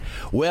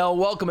Well,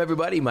 welcome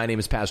everybody. My name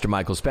is Pastor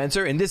Michael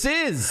Spencer, and this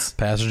is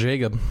Pastor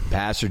Jacob.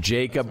 Pastor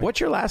Jacob. What's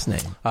your last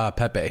name?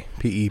 Pepe.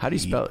 P-E. How do you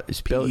spell it?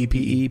 Spell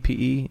P-E-P-E.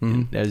 P-E?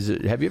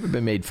 Mm-hmm. Have you ever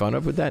been made fun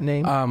of with that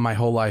name? My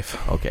whole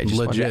life. Okay, just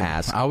wanted to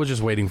ask. I was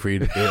just waiting for you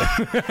to do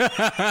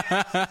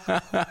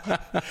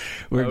it.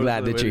 We're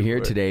glad that you're here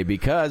today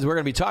because we're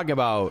going to be talking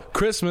about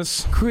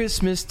Christmas.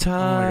 Christmas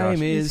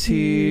time is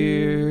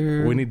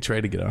here. We need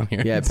Trey to get on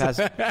here. Yeah,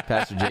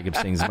 Pastor Jacob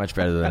sings much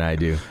better than I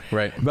do.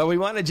 Right. But we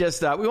want to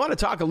just we want to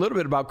talk a little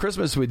bit about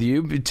Christmas with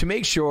you to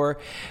make sure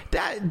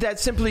that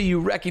simply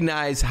you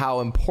recognize how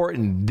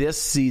important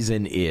this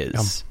season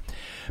is.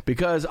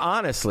 Because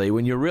honestly,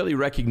 when you really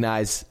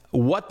recognize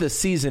what the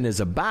season is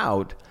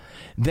about,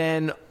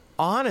 then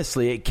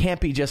honestly, it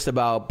can't be just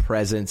about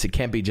presents. It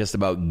can't be just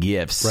about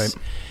gifts. Right.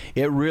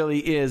 It really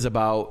is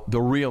about the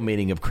real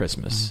meaning of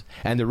Christmas.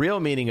 And the real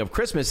meaning of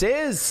Christmas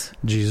is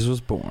Jesus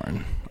was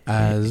born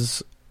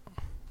as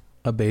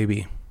a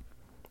baby.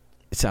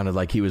 It sounded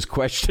like he was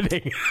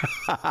questioning.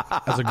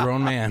 As a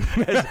grown man.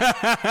 Oh,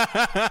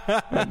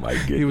 my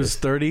goodness. He was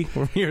 30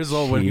 years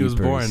old when he was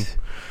born.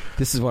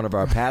 This is one of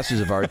our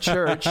pastors of our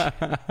church.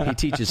 He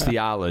teaches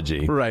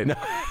theology. Right.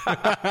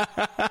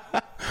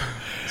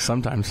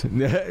 Sometimes.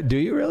 Do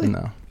you really?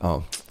 No.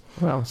 Oh,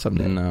 well,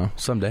 someday. No,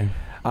 someday.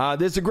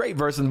 There's a great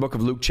verse in the book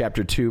of Luke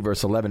chapter 2,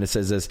 verse 11. It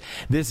says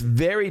this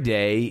very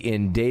day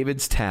in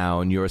David's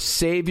town, your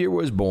Savior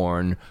was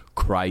born,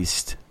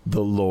 Christ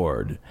the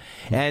Lord.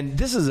 And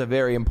this is a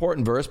very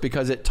important verse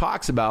because it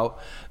talks about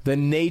the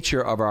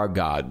nature of our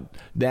God,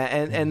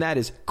 and that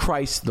is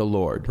Christ the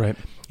Lord. Right.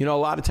 You know,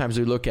 a lot of times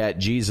we look at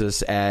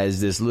Jesus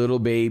as this little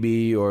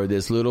baby or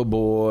this little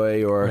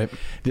boy or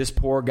this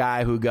poor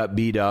guy who got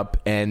beat up,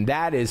 and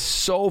that is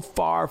so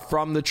far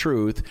from the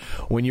truth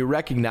when you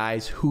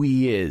recognize who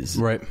he is.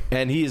 Right.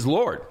 And he is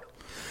Lord.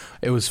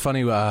 It was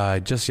funny,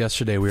 just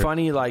yesterday we were...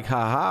 Funny like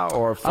haha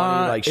or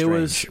funny like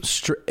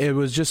strange? It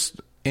was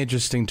just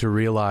interesting to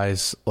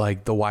realize,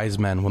 like, the wise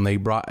men, when they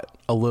brought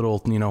a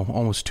little,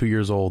 almost 2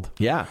 years old.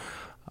 Yeah.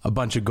 A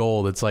bunch of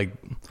gold. It's like...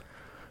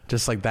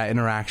 Just like that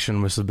interaction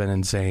must have been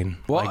insane.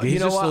 Well, like, he's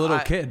just a little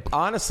kid.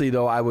 Honestly,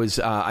 though,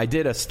 I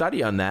did a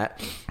study on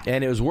that,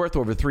 and it was worth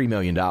over $3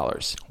 million.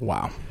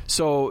 Wow.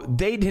 So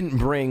they didn't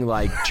bring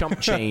like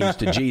chump change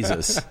to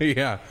Jesus.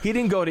 Yeah. He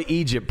didn't go to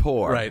Egypt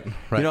poor. Right.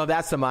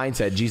 That's the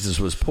mindset. Jesus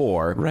was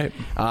poor. Right.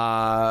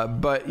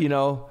 But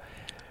 $3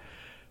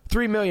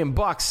 million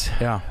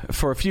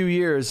for a few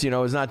years,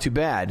 is not too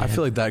bad. I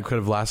feel like that could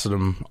have lasted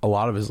him a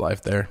lot of his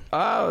life there.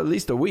 At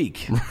least a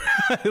week.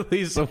 At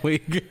least a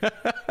week.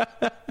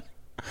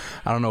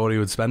 I don't know what he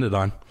would spend it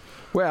on.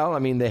 Well, I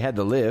mean, they had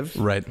to live.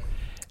 Right.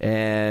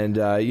 And,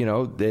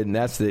 then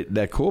that's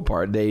that cool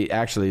part. They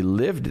actually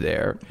lived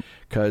there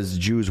because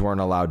Jews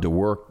weren't allowed to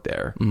work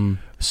there. Mm.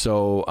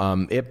 So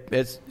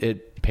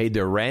it paid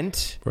their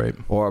rent, right,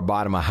 or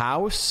bought them a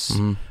house,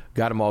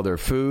 got them all their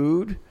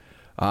food.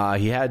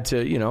 He had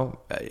to,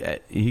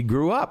 he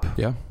grew up.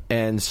 Yeah.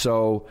 And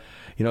so,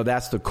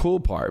 that's the cool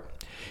part.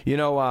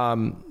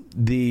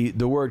 The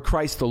word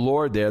Christ the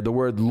Lord there, the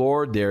word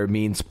Lord there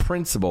means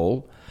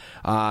principal.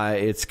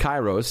 It's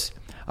kairos,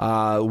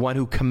 one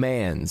who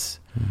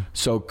commands.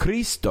 So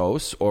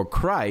Christos, or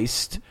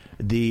Christ,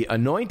 the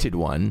anointed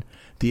one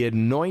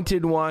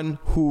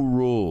who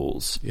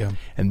rules. Yeah.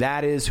 And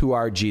that is who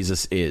our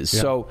Jesus is.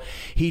 Yeah. So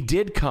he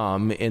did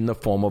come in the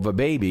form of a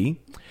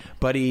baby,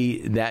 but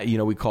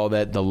we call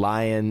that the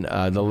lamb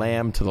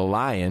to the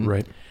lion.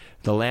 Right.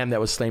 The lamb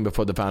that was slain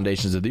before the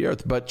foundations of the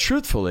earth. But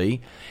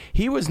truthfully,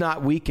 he was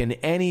not weak in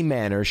any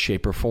manner,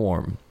 shape, or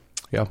form.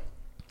 Yeah.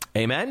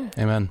 Amen?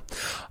 Amen.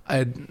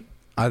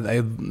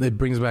 It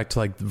brings back to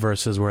like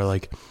verses where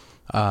like,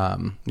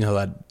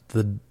 that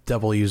the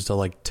devil used to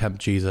like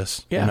tempt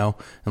Jesus, and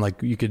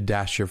like you could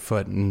dash your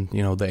foot and,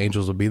 the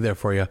angels would be there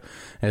for you.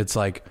 And it's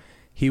like,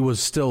 he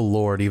was still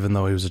Lord, even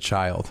though he was a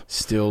child.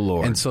 Still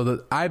Lord. And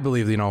so I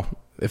believe,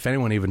 if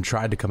anyone even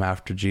tried to come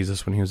after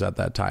Jesus when he was at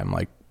that time,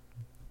 like,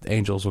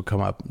 angels would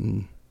come up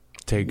and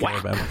take care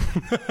of him.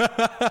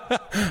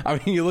 I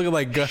mean, you look at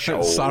like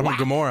Sodom and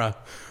Gomorrah.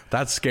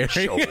 That's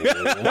scary.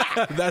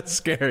 That's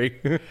scary.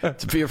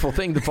 It's a fearful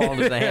thing to fall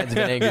into the hands of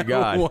an angry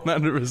God.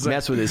 100%.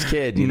 Mess with his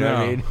kid, you know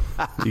what I mean?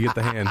 You get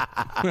the hand.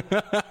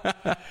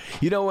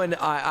 And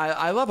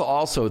I love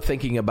also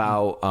thinking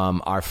about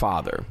our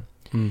Father.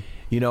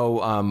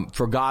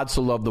 For God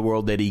so loved the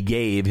world that he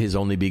gave his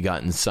only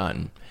begotten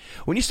Son.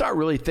 When you start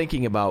really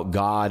thinking about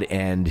God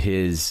and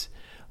his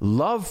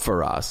love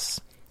for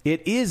us,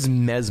 it is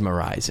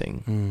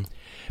mesmerizing.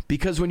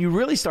 Because when you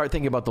really start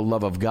thinking about the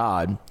love of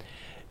God,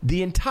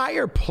 the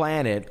entire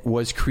planet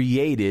was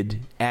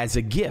created as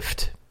a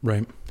gift.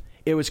 Right.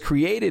 It was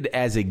created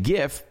as a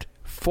gift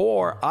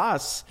for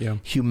us,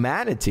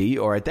 humanity,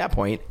 or at that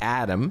point,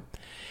 Adam.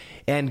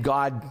 And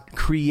God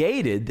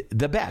created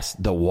the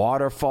best, the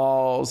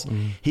waterfalls.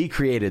 He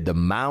created the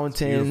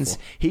mountains.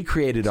 He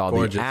created all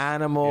gorgeous. The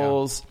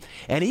animals.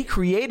 Yeah. And he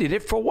created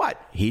it for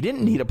what? He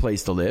didn't need a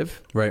place to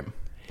live. Right.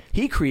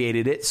 He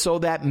created it so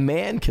that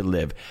man could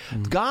live.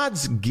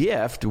 God's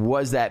gift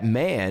was that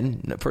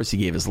man, first he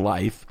gave us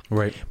life,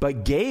 right,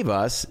 but gave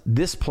us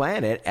this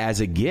planet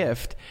as a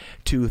gift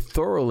to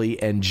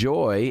thoroughly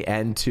enjoy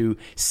and to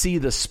see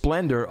the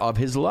splendor of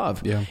his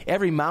love. Yeah.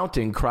 Every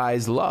mountain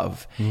cries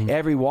love.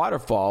 Every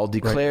waterfall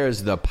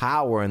declares the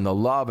power and the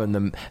love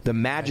and the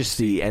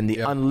majesty and the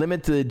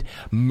unlimited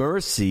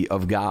mercy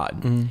of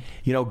God.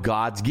 You know,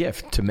 God's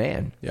gift to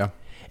man. Yeah.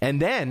 And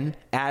then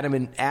Adam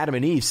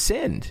and Eve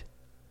sinned.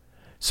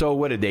 So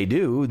what did they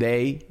do?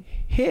 They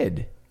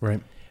hid.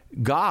 Right.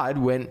 God,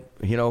 when,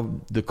 you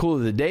know, the cool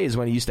of the day is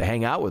when he used to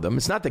hang out with them.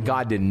 It's not that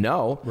God didn't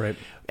know. Right.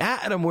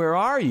 Adam, where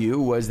are you?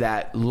 Was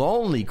that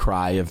lonely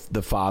cry of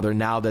the father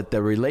now that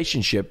the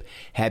relationship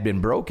had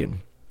been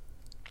broken.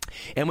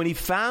 And when he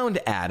found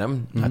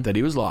Adam, not that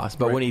he was lost,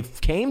 but when he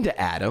came to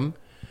Adam,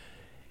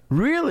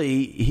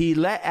 really, he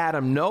let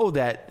Adam know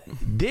that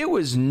there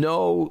was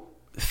no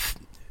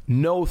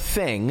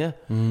thing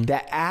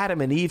that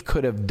Adam and Eve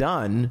could have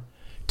done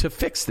to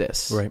fix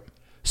this. Right.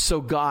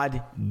 So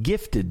God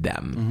gifted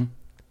them.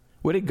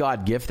 What did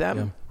God gift them?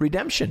 Yeah.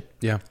 Redemption.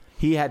 Yeah.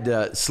 He had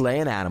to slay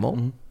an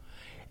animal,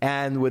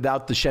 and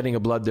without the shedding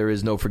of blood, there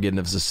is no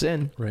forgiveness of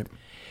sin. Right.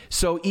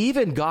 So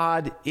even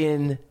God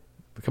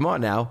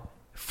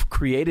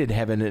created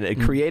heaven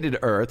and created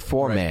earth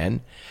for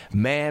man.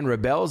 Man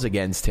rebels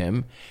against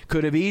him.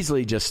 Could have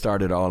easily just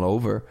started all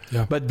over.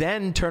 Yeah. But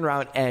then turned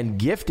around and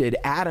gifted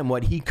Adam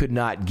what he could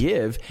not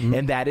give,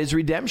 and that is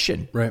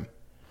redemption. Right.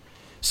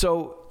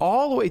 So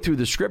all the way through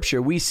the scripture,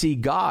 we see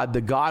God,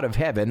 the God of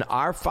heaven,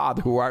 our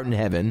Father who art in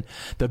heaven,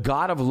 the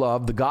God of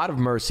love, the God of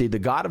mercy, the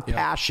God of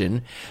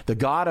passion, the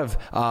God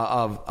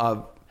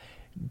of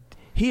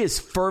he is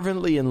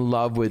fervently in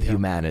love with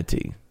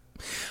humanity.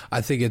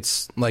 I think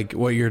it's like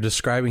what you're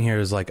describing here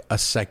is like a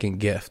second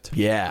gift.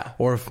 Yeah.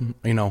 Or,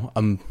 you know,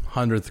 a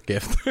 100th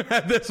gift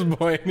at this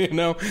point, you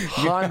know.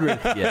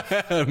 100th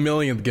gift. A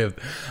millionth gift.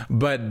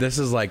 But this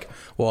is like,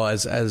 well,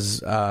 as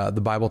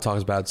the Bible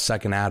talks about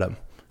second Adam.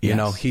 You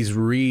know,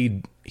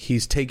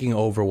 he's taking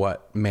over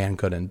what man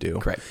couldn't do.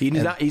 Correct. He's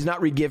not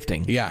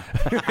regifting. Yeah.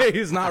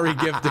 He's not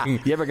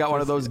regifting. You ever got one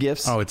of those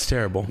gifts? Oh, it's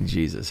terrible.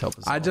 Jesus, help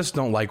us all. I just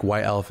don't like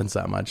white elephants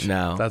that much.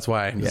 No. That's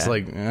why. It's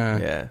like,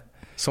 yeah.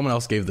 Someone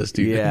else gave this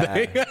to you. Yeah.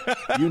 Didn't they?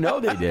 You know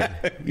they did.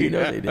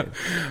 They did.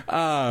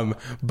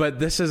 But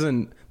this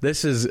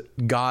is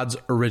God's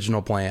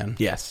original plan.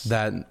 Yes.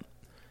 That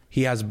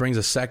he brings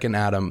a second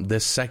Adam,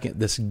 this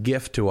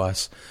gift to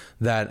us,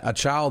 that a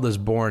child is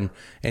born,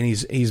 and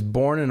he's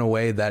born in a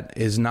way that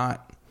is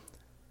not,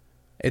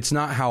 it's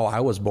not how I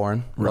was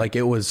born. Right. Like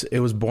it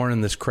was born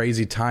in this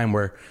crazy time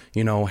where,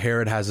 you know,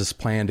 Herod has this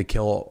plan to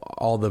kill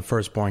all the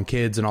firstborn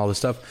kids and all this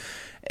stuff.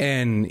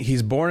 And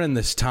he's born in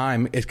this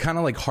time. It kind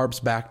of like harps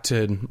back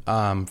to,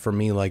 for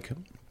me, like,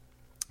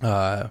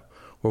 where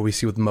we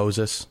see with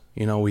Moses,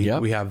 you know, we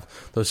have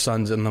those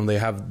sons and them, they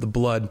have the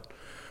blood,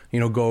 you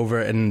know, go over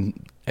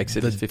and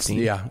Exodus 15.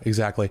 Yeah,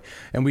 exactly.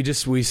 And we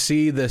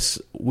see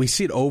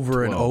it over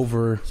 12. and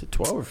over. Is it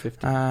 12 or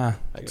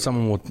 15?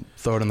 Someone will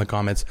throw it in the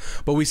comments.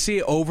 But we see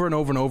it over and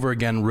over and over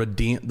again,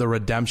 the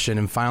redemption.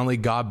 And finally,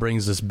 God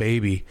brings this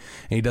baby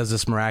and he does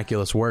this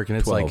miraculous work. And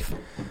it's 12.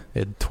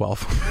 Like,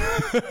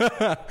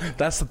 12.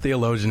 That's the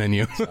theologian in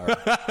you.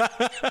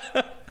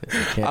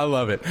 I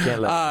love it.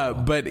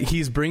 But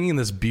he's bringing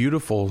this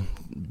beautiful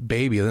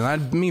baby. And I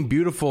mean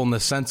beautiful in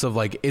the sense of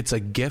like, it's a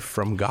gift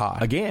from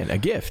God. Again, a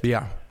gift.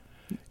 Yeah.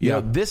 You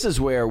know, this is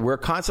where we're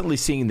constantly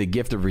seeing the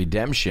gift of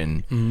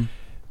redemption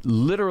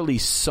literally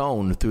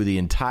sown through the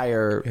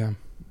entire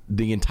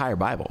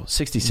Bible,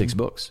 66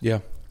 books.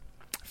 Yeah.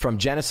 From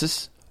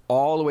Genesis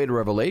all the way to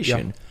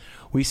Revelation,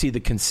 we see the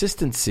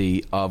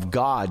consistency of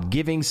God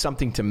giving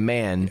something to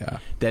man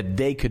that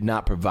they could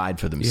not provide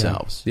for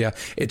themselves. Yeah.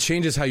 It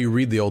changes how you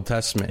read the Old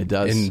Testament. It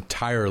does.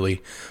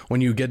 Entirely. When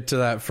you get to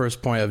that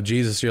first point of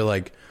Jesus, you're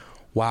like,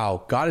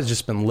 wow, God has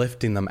just been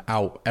lifting them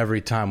out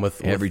every time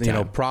with you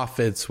know,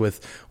 prophets,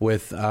 with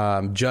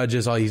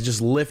judges. He's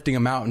just lifting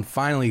them out, and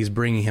finally he's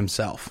bringing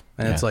himself.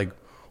 And it's like,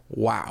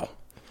 wow.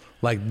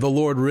 Like, the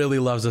Lord really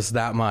loves us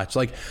that much.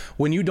 Like,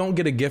 when you don't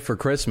get a gift for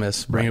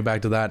Christmas, bring it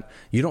back to that,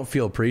 you don't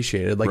feel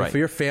appreciated. Like, if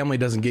your family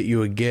doesn't get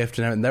you a gift,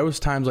 and there was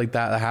times like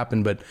that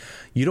happened, but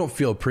you don't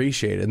feel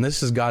appreciated. And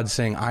this is God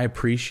saying, I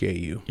appreciate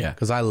you. Yeah.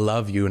 Because I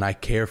love you and I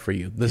care for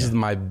you. This is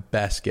my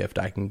best gift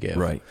I can give.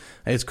 Right.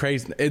 And it's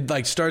crazy. It,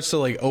 like, starts to,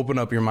 like, open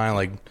up your mind,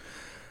 like,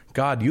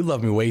 God, you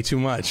love me way too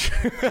much.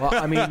 Well,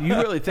 I mean, you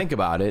really think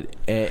about it,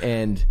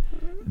 and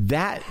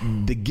that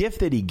the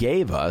gift that he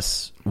gave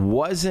us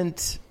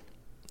wasn't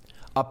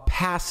a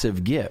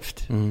passive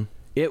gift.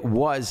 It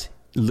was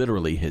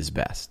literally his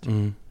best.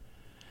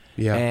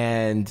 Yeah.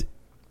 And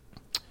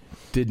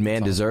did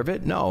man deserve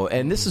it? No.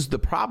 And this is the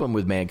problem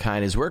with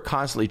mankind, is we're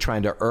constantly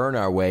trying to earn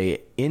our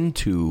way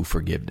into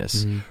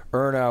forgiveness,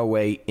 earn our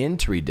way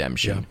into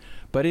redemption.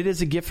 But it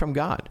is a gift from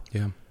God.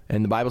 Yeah.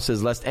 And the Bible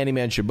says, lest any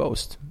man should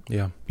boast.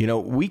 Yeah. You know,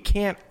 we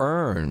can't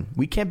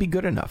be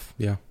good enough.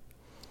 Yeah.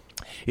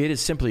 It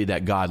is simply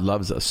that God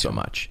loves us so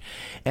much.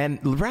 And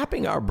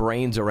wrapping our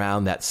brains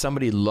around that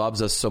somebody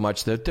loves us so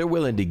much that they're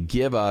willing to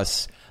give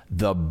us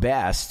the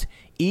best,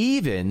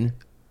 even,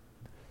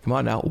 come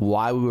on now,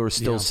 while we were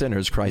still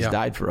sinners, Christ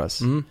died for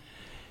us. Mm-hmm.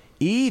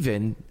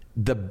 Even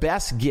the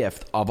best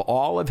gift of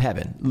all of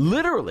heaven,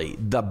 literally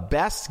the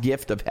best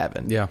gift of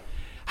heaven. Yeah.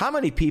 How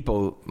many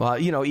people,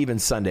 even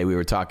Sunday we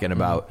were talking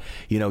about,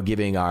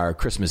 giving our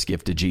Christmas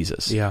gift to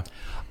Jesus. Yeah.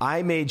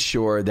 I made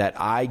sure that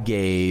I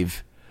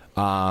gave,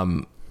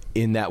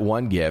 in that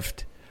one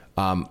gift,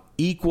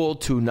 equal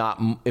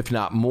to if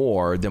not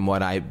more than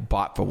what I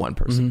bought for one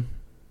person. Mm-hmm.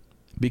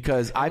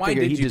 Because I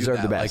figured he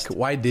deserved the best. Like,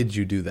 why did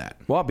you do that?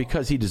 Well,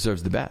 because he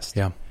deserves the best.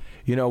 Yeah.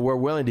 We're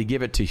willing to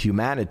give it to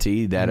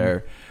humanity that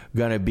are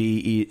going to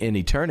be in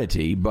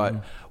eternity,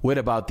 but what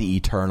about the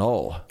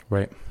eternal?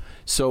 Right.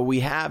 So we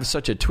have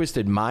such a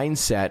twisted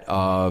mindset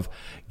of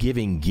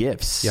giving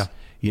gifts. Yeah.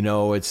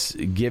 It's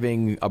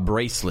giving a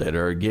bracelet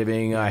or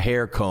giving a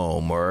hair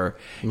comb or,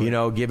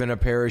 giving a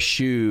pair of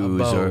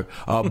shoes or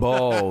a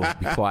bow.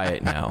 Be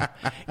quiet now.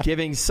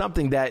 Giving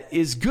something that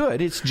is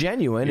good. It's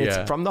genuine. Yeah.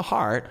 It's from the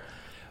heart.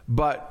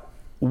 But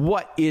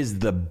what is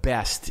the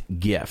best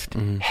gift?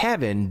 Mm-hmm.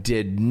 Heaven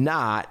did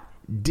not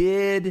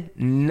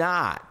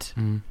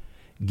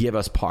give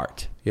us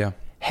part. Yeah.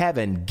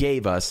 Heaven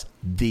gave us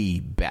the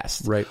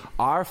best. Right.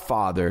 Our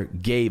Father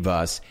gave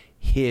us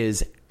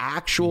his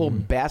actual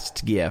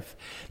best gift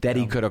that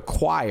he could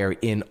acquire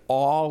in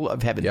all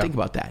of heaven. Yeah. Think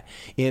about that.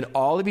 In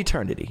all of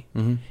eternity,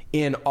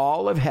 in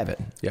all of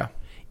heaven,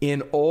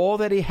 in all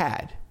that he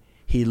had,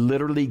 he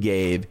literally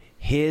gave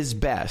his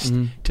best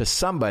to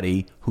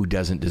somebody who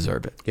doesn't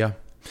deserve it. Yeah.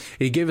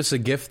 He gave us a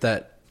gift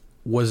that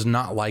was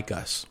not like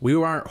us. We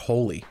weren't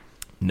holy.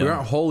 No. We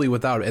aren't holy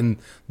without it. And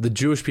the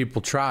Jewish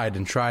people tried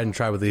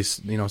with these,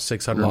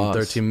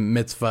 613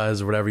 mitzvahs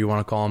or whatever you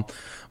want to call them.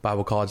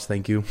 Bible college,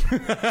 thank you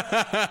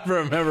for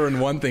remembering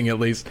one thing at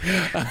least.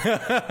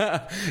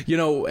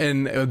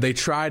 And they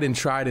tried,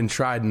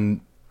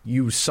 and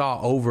you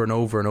saw over and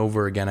over and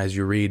over again as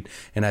you read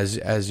and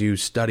as you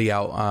study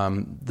out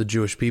the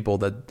Jewish people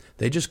that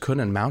they just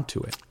couldn't amount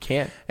to it.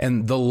 Can't.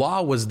 And the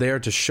law was there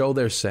to show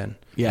their sin.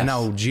 Yes. And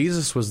now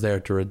Jesus was there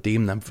to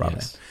redeem them from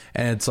it.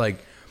 And it's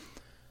like,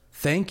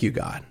 thank you,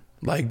 God.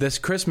 Like this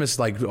Christmas,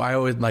 like I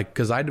always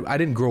because I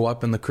didn't grow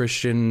up in the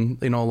Christian,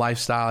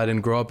 lifestyle. I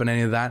didn't grow up in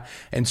any of that.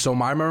 And so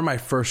I remember my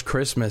first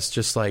Christmas,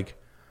 just like,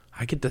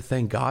 I get to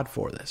thank God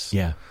for this.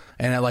 Yeah.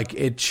 And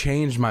it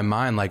changed my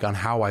mind, on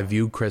how I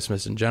view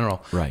Christmas in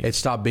general. Right. It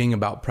stopped being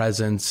about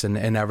presents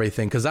and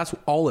everything. Cause that's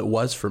all it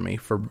was for me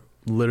for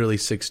literally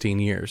 16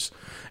 years.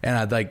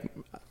 And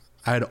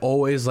I'd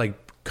always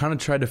kind of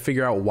tried to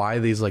figure out why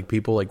these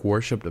people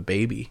worshipped a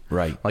baby.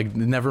 Right. It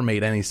never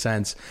made any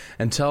sense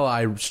until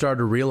I started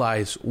to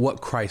realize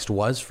what Christ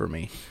was for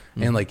me.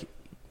 And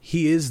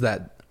he is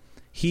the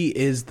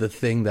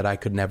thing that I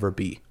could never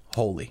be,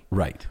 holy.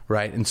 Right.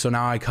 Right. And so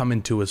now I come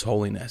into his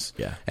holiness.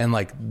 Yeah. And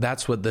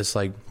that's what this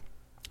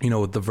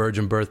with the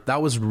virgin birth,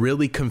 that was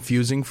really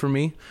confusing for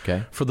me.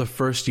 Okay. For the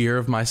first year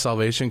of my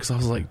salvation. Cause I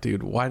was like,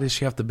 dude, why does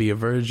she have to be a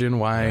virgin?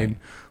 Why?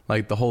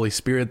 Right. The Holy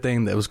Spirit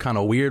thing, that was kind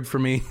of weird for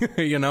me,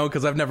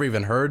 because I've never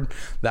even heard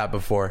that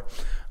before.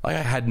 I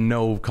had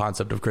no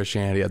concept of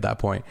Christianity at that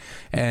point.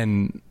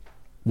 And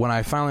when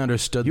I finally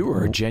understood... You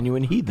were a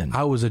genuine heathen.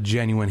 I was a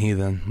genuine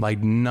heathen.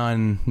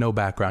 No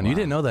background. Wow. You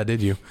didn't know that,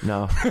 did you?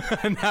 No.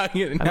 now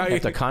you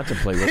have to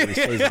contemplate whether he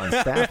stays on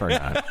staff or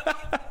not.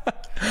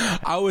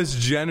 I was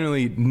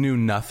genuinely knew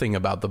nothing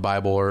about the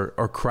Bible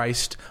or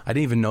Christ. I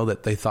didn't even know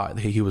that they thought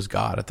he was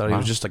God. I thought he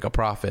was just a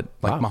prophet,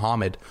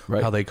 Muhammad,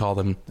 how they called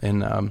him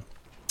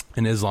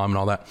in Islam and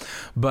all that.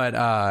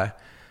 But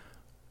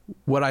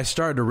what I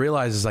started to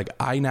realize is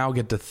I now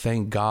get to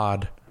thank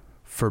God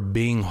for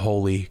being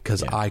holy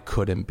because I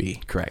couldn't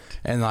be. Correct.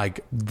 And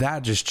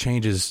that just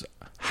changes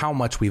how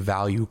much we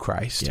value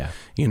Christ. Yeah.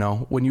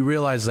 When you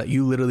realize that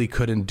you literally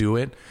couldn't do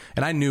it.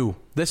 And I knew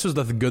this was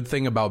the good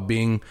thing about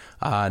being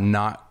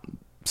not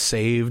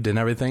saved and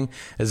everything,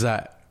 is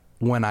that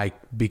when I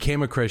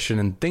became a Christian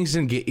and things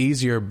didn't get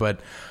easier, but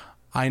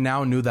I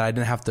now knew that I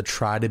didn't have to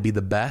try to be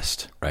the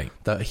best. Right.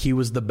 That he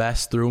was the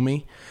best through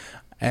me.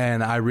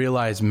 And I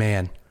realized,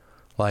 man,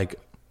 I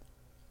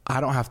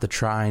don't have to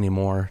try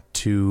anymore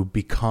to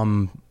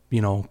become,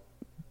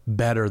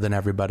 better than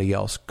everybody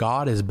else.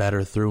 God is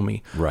better through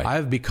me. Right.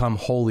 I've become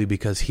holy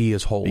because he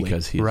is holy.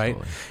 Because he is right?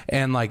 holy.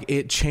 And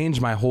it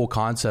changed my whole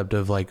concept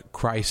of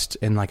Christ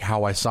and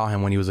how I saw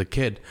him when he was a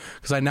kid.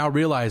 Because I now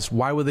realize,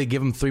 why would they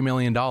give him $3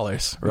 million?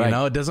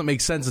 Right. It doesn't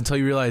make sense until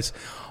you realize,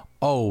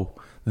 oh,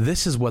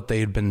 this is what they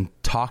had been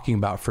talking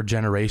about for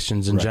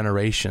generations and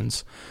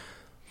generations.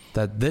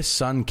 That this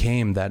son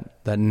came,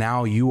 that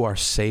now you are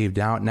saved.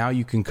 Now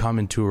you can come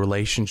into a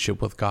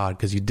relationship with God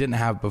because you didn't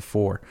have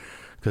before.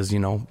 Because,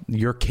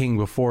 your king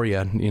before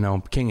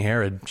you, King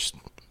Herod, just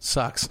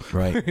sucks.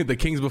 Right. The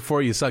kings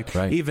before you sucked.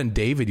 Right. Even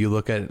David, you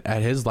look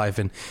at his life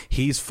and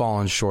he's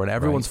fallen short.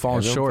 Everyone's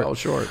fallen short. Fell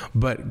short.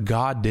 But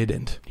God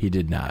didn't. He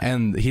did not.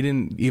 And he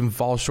didn't even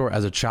fall short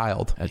as a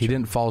child. He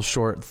didn't fall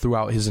short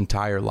throughout his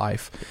entire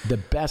life. The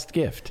best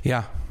gift.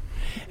 Yeah.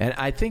 And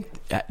I think,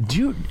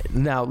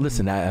 now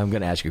listen, I'm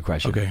going to ask you a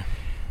question. Okay.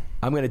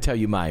 I'm going to tell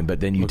you mine, but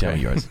then you tell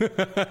me yours.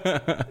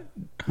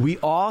 We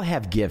all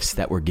have gifts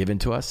that were given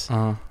to us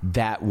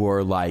that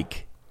were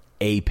like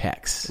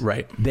apex.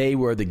 Right. They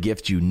were the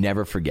gift you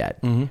never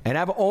forget. Mm-hmm. And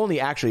I've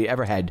only actually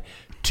ever had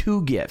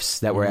 2 gifts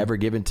that were ever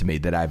given to me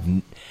that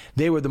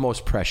they were the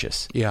most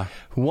precious. Yeah.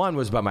 One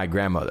was by my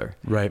grandmother.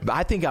 Right.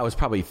 I think I was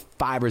probably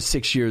 5 or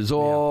 6 years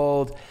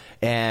old.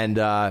 And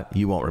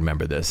you won't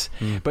remember this.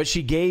 But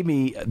she gave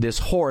me this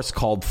horse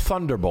called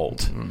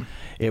Thunderbolt.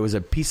 It was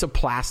a piece of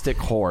plastic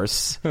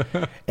horse.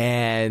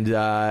 and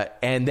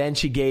then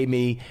she gave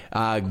me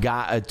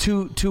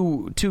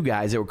two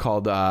guys that were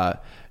called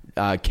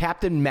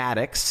Captain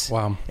Maddox.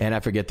 Wow. And I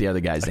forget the other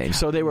guy's name.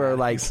 So they were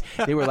like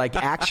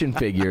action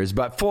figures,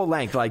 but full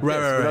length, like this,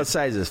 without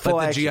sizes. Full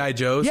like action. the G.I.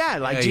 Joes? Yeah,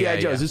 like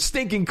G.I. Joes. It's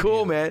stinking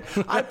cool, man.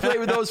 I played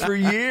with those for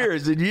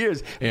years and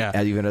years. Yeah.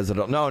 Even as an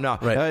adult. No.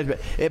 Right.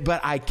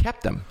 But I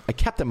kept them. I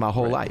kept them my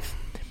whole life.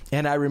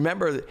 And I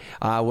remember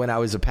when I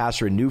was a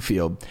pastor in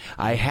Newfield,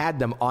 I had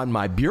them on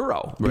my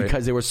bureau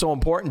because they were so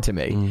important to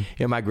me. You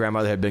know, my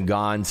grandmother had been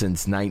gone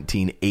since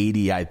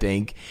 1980, I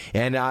think.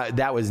 And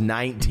that was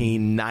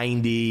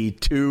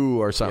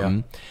 1992 or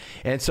something.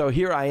 Yeah. And so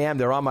here I am.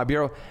 They're on my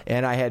bureau.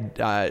 And I had,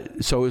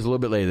 so it was a little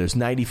bit later. It was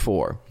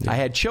 94. Yeah. I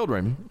had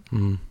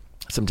children.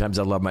 Sometimes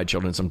I loved my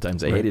children.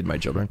 Sometimes I hated my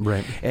children.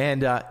 Right.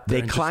 And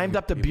they climbed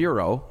up the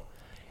bureau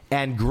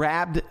and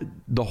grabbed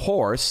the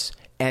horse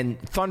and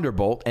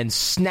Thunderbolt and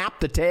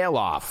snapped the tail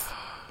off.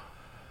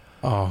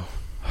 Oh,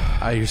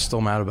 you're still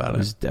mad about it. I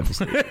was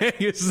devastated.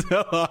 You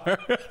still are.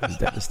 I was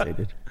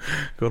devastated.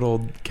 Good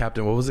old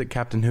Captain. What was it?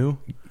 Captain who?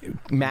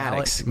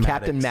 Maddox.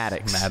 Captain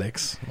Maddox.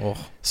 Maddox. Oh.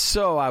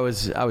 So I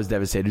was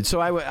devastated.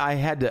 So I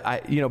had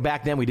to,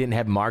 back then we didn't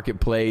have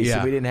Marketplace. Yeah.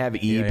 And we didn't have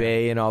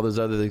eBay and all those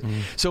other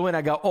things. So when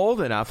I got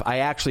old enough, I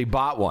actually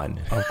bought one.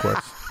 Of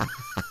course.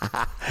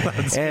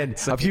 And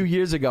a few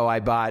years ago, I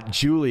bought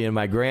Julie and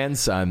my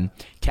grandson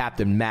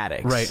Captain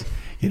Maddox. Right.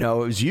 It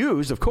was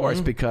used, of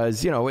course,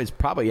 because, it's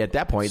probably at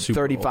that point Super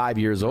 35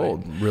 years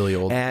old. Right. Really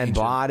old. And ancient.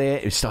 bought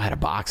it. It still had a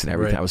box and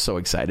everything. Right. I was so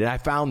excited. I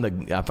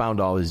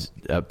found all his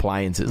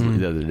appliances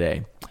the other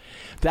day.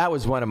 That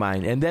was one of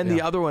mine. And then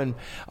the other one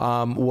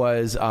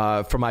was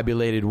for my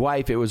belated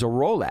wife. It was a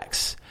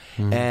Rolex.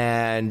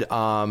 And,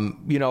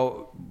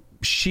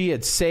 she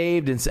had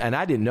saved, and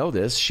I didn't know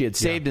this. She had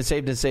saved and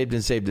saved and saved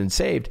and saved and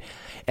saved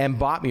and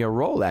bought me a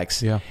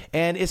Rolex. Yeah.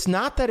 And it's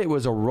not that it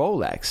was a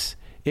Rolex.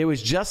 It was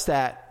just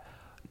that,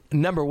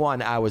 number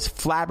one, I was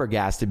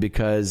flabbergasted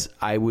because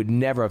I would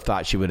never have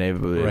thought she would be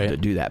able to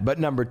do that. But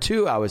number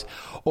two, I was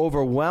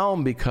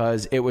overwhelmed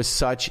because it was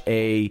such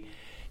a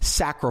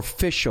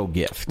sacrificial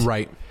gift.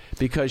 Right.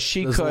 Because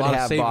she could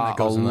have bought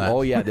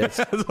that's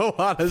a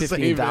lot of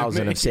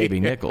 15,000 of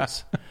saving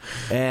nickels.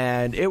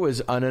 And it was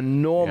an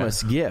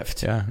enormous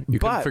gift. Yeah. You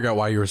couldn't figure out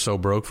why you were so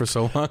broke for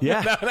so long.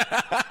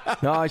 Yeah.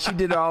 No, she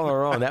did it all on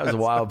her own. That was the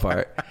wild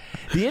part.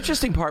 The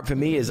interesting part for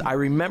me is I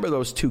remember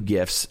those 2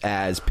 gifts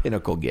as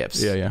pinnacle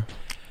gifts. Yeah.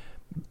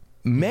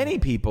 Many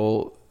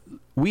people,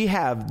 we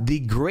have the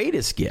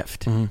greatest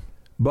gift,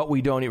 but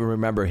we don't even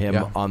remember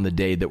him on the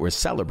day that we're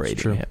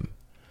celebrating him.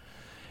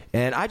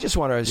 And I just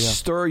want to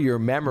stir your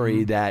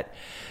memory that,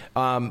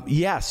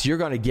 yes, you're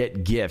going to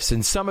get gifts.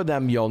 And some of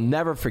them, you'll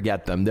never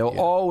forget them. There'll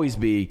always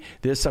be,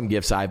 there's some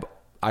gifts I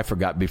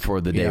forgot before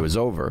the day was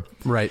over.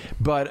 Right.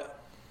 But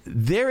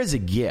there is a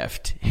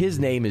gift. His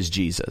name is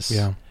Jesus.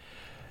 Yeah.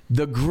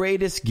 The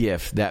greatest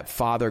gift that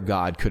Father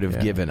God could have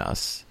given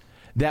us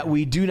that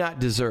we do not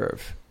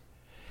deserve.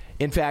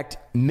 In fact,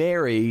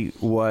 Mary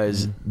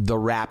was the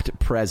wrapped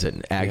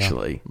present,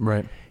 actually. Yeah.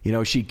 Right.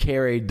 She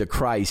carried the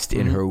Christ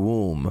in her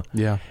womb.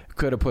 Yeah.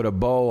 Could have put a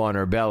bow on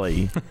her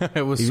belly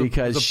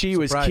because she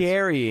was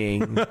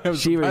carrying the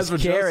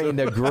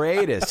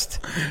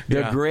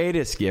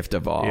greatest gift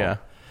of all. Yeah.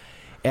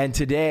 And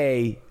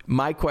today,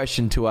 my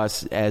question to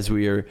us as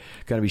we are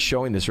going to be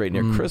showing this right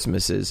near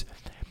Christmas is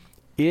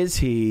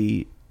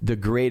he the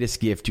greatest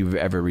gift you've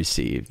ever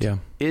received? Yeah.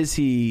 Is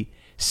he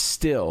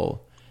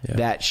still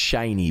that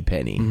shiny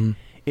penny?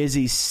 Is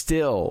he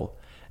still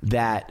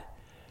that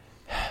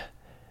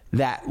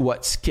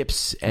what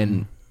skips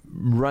and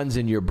runs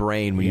in your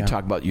brain when you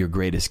talk about your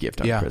greatest gift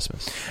on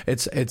Christmas?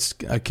 It's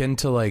akin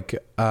to like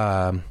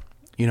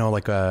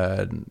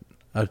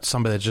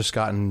somebody that's just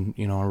gotten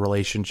a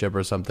relationship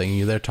or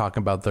something. They're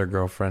talking about their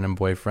girlfriend and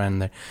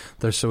boyfriend.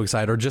 They're so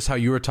excited. Or just how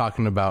you were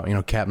talking about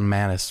Captain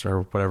Maddox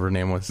or whatever her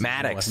name was.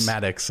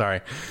 Maddox. Sorry,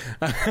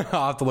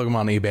 I'll have to look him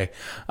on eBay.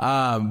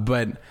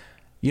 But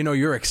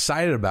you're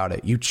excited about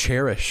it. You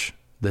cherish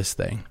this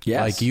thing.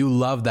 Yes. Like you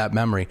love that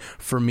memory.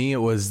 For me, it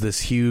was this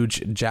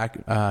huge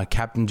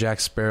Captain Jack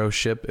Sparrow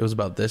ship. It was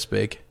about this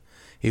big.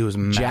 He was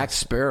massive. Jack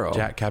Sparrow.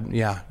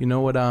 You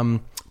know what?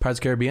 Pirates of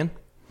the Caribbean?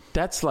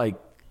 That's like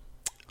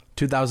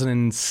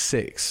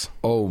 2006.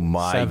 Oh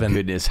my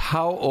goodness!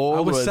 How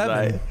old was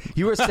I?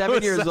 You were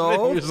 7 years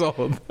old. 7 years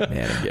old.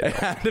 Man, it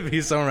had to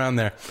be somewhere around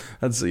there.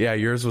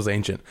 Yours was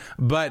ancient,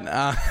 but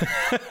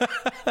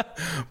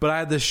but I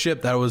had this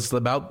ship that was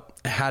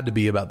had to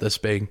be about this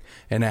big,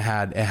 and it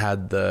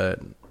had the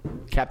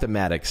Captain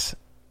Maddox.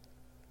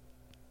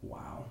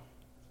 Wow.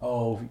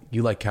 Oh,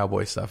 you like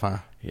cowboy stuff, huh?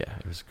 Yeah,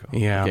 it was cool.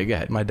 Yeah. Okay, go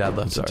ahead. My dad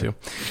loves it too.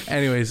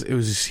 Anyways, it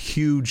was this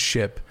huge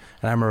ship,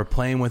 and I remember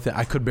playing with it.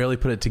 I could barely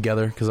put it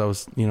together because I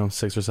was,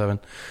 6 or 7.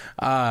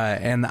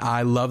 And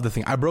I love the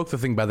thing. I broke the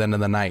thing by the end of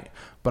the night,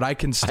 but I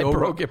can still... I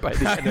broke it by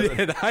the end of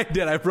the night. I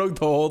did. I broke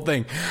the whole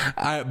thing.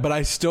 But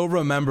I still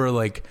remember,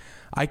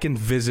 I can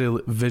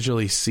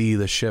visually see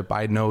the ship.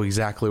 I know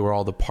exactly where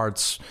all the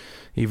parts...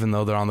 Even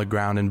though they're on the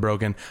ground and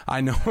broken,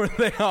 I know where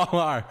they all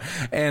are,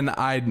 and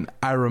I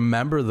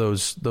remember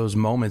those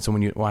moments.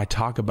 And when I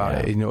talk about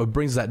it, it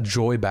brings that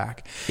joy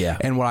back. Yeah.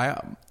 And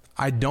what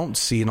I don't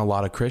see in a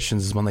lot of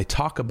Christians is when they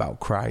talk about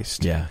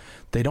Christ. Yeah.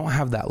 They don't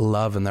have that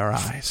love in their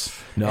eyes.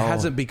 No. It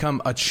hasn't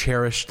become a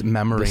cherished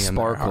memory. The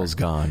sparkle's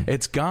gone.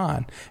 It's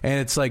gone,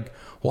 and it's like,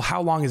 well,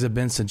 how long has it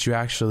been since you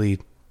actually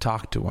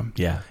talked to him?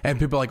 Yeah. And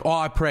people are like, oh,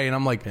 I pray, and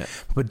I'm like,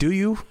 but do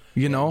you? Do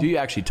you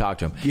actually talk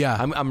to him? Yeah.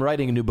 I'm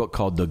writing a new book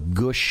called The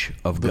Gush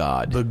of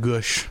God. The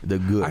Gush. The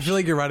Gush. I feel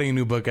like you're writing a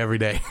new book every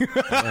day.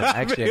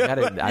 Actually,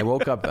 I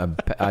woke up,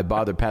 I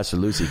bothered Pastor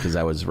Lucy because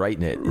I was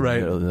writing it in the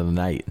middle of the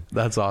night.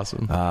 That's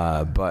awesome.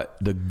 But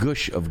The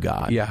Gush of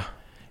God. Yeah.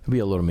 It'll be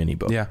a little mini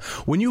book. Yeah.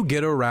 When you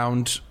get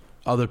around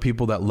other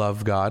people that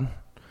love God,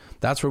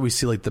 that's where we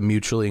see the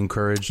mutually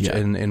encouraged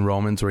in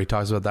Romans, where he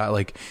talks about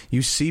that.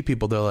 You see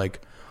people, they're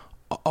like,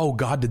 oh,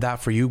 God did that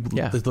for you.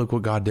 Yeah. Look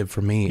what God did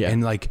for me. Yeah.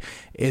 And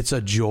it's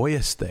a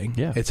joyous thing.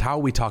 Yeah. It's how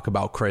we talk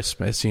about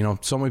Christmas.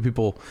 So many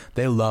people,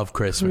 they love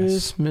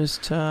Christmas. Christmas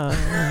time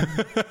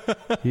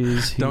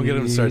is Don't get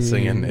them to start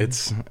singing.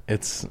 It's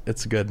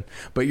good.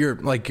 But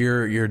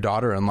your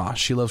daughter-in-law,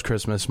 she loves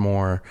Christmas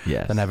more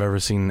than I've ever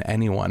seen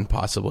anyone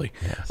possibly.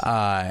 Yes.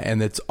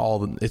 And it's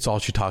all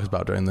she talks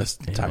about during this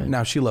time.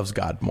 Now she loves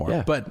God more.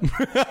 Yeah.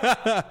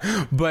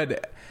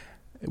 But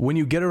when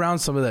you get around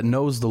somebody that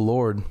knows the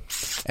Lord,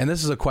 and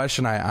this is a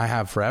question I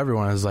have for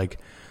everyone, is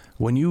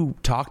when you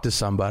talk to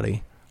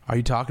somebody, are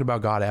you talking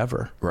about God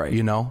ever? Right.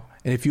 And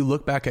if you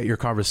look back at your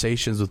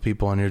conversations with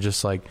people and you're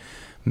just like,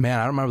 man,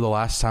 I don't remember the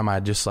last time I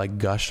just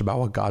gushed about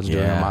what God's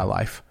doing in my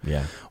life.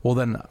 Yeah. Well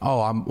then,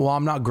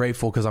 I'm not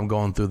grateful because I'm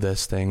going through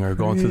this thing or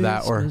going through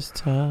that, or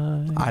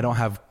I don't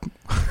have,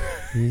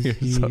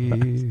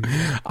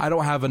 I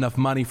don't have enough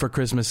money for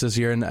Christmas this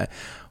year. And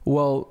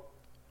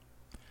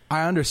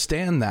I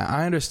understand that.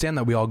 I understand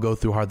that we all go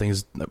through hard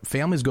things.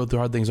 Families go through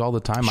hard things all the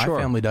time. Sure.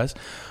 My family does.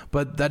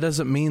 But that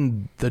doesn't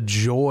mean the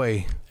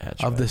joy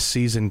of this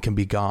season can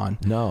be gone.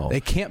 No.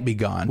 It can't be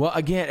gone. Well,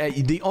 again,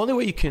 the only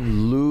way you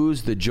can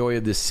lose the joy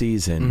of this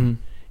season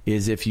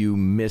is if you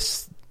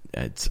miss...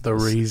 the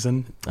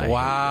reason.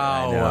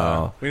 Wow. I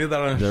know. We need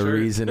that on a the shirt.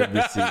 Reason of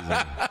the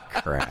season.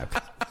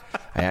 Crap.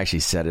 I actually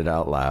said it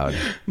out loud.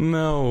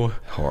 No.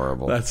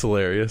 Horrible. That's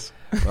hilarious.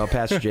 Well,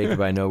 Pastor Jacob,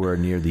 I know we're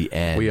near the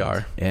end. We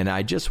are. And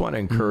I just want to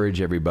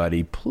encourage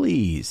everybody,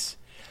 please.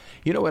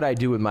 You know what I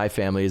do with my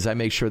family is I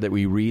make sure that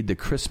we read the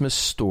Christmas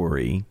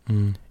story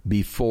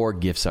before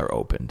gifts are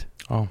opened.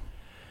 Oh.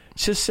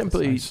 It's just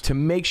simply to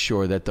make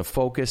sure that the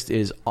focus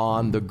is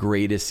on the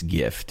greatest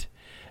gift.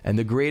 And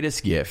the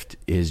greatest gift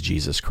is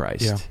Jesus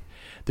Christ. Yeah.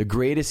 The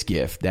greatest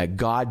gift that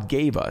God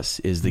gave us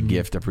is the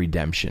gift of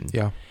redemption.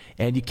 Yeah.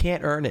 And you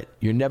can't earn it.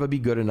 You'll never be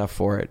good enough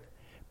for it.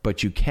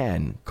 But you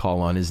can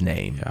call on his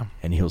name,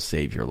 and he'll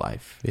save your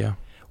life. Yeah.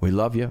 We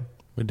love you.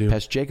 We do.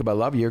 Pastor Jacob, I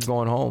love you. You're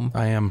going home.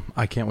 I am.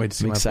 I can't wait to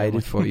see I'm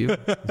excited for you.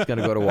 He's going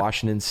to go to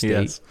Washington State.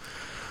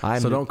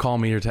 Yes. So don't call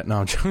me your...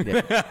 No, I'm joking.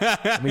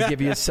 Let me give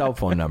you a cell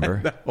phone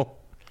number.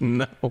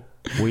 No.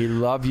 We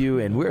love you,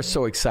 and we're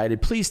so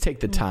excited. Please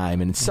take the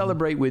time and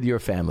celebrate with your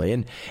family.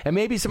 And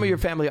maybe some of your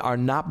family are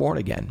not born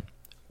again.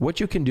 What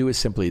you can do is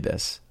simply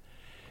this.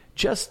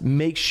 Just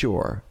make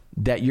sure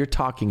that you're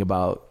talking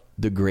about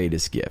the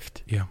greatest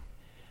gift. Yeah.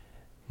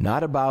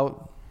 Not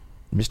about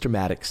Mr.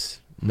 Maddox,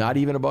 not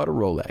even about a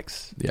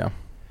Rolex. Yeah.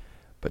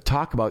 But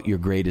talk about your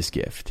greatest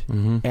gift.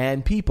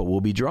 And people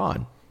will be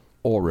drawn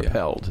or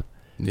repelled.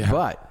 Yeah.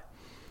 But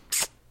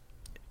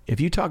if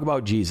you talk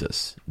about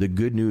Jesus, the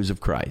good news of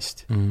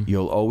Christ,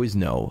 you'll always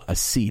know a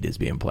seed is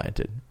being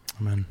planted.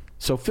 Amen.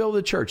 So fill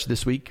the church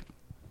this week.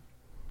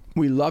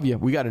 We love you.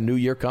 We got a new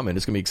year coming.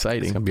 It's going to be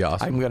exciting. It's going to be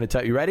awesome. I'm going to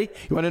tell you. Ready?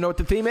 You want to know what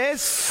the theme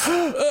is?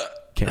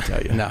 Can't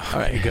tell you. No. All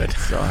right, good.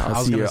 So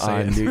I'll see you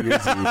on New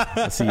Year's Eve.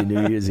 I'll see you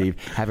New Year's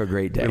Eve. Have a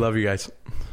great day. We love you guys.